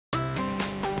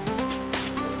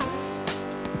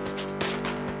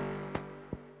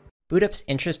BootUp's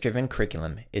interest-driven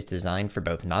curriculum is designed for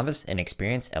both novice and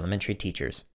experienced elementary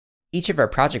teachers. Each of our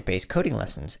project-based coding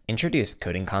lessons introduce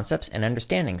coding concepts and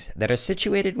understandings that are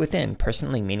situated within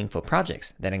personally meaningful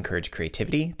projects that encourage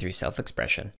creativity through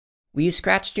self-expression. We use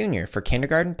Scratch Junior for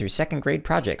kindergarten through second grade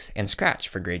projects and Scratch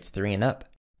for grades 3 and up.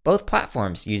 Both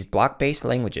platforms use block-based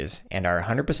languages and are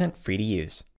 100% free to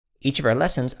use. Each of our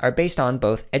lessons are based on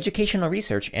both educational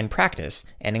research and practice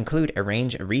and include a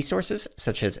range of resources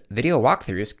such as video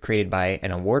walkthroughs created by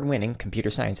an award-winning computer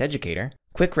science educator,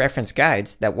 quick reference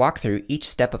guides that walk through each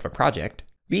step of a project,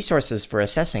 resources for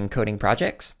assessing coding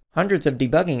projects, hundreds of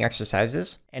debugging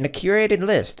exercises, and a curated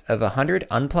list of 100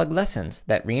 unplugged lessons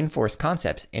that reinforce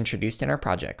concepts introduced in our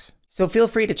projects. So feel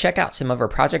free to check out some of our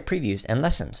project previews and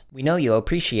lessons. We know you'll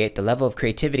appreciate the level of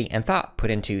creativity and thought put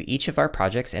into each of our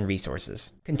projects and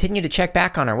resources. Continue to check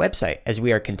back on our website as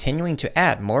we are continuing to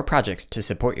add more projects to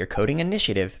support your coding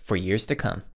initiative for years to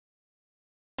come.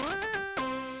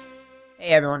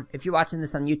 Hey everyone, if you're watching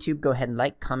this on YouTube, go ahead and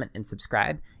like, comment, and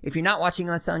subscribe. If you're not watching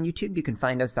us on YouTube, you can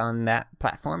find us on that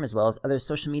platform as well as other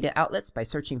social media outlets by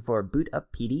searching for BootUp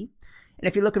PD. And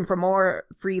if you're looking for more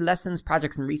free lessons,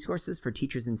 projects, and resources for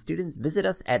teachers and students, visit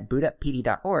us at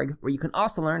bootuppd.org, where you can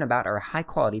also learn about our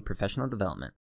high-quality professional development.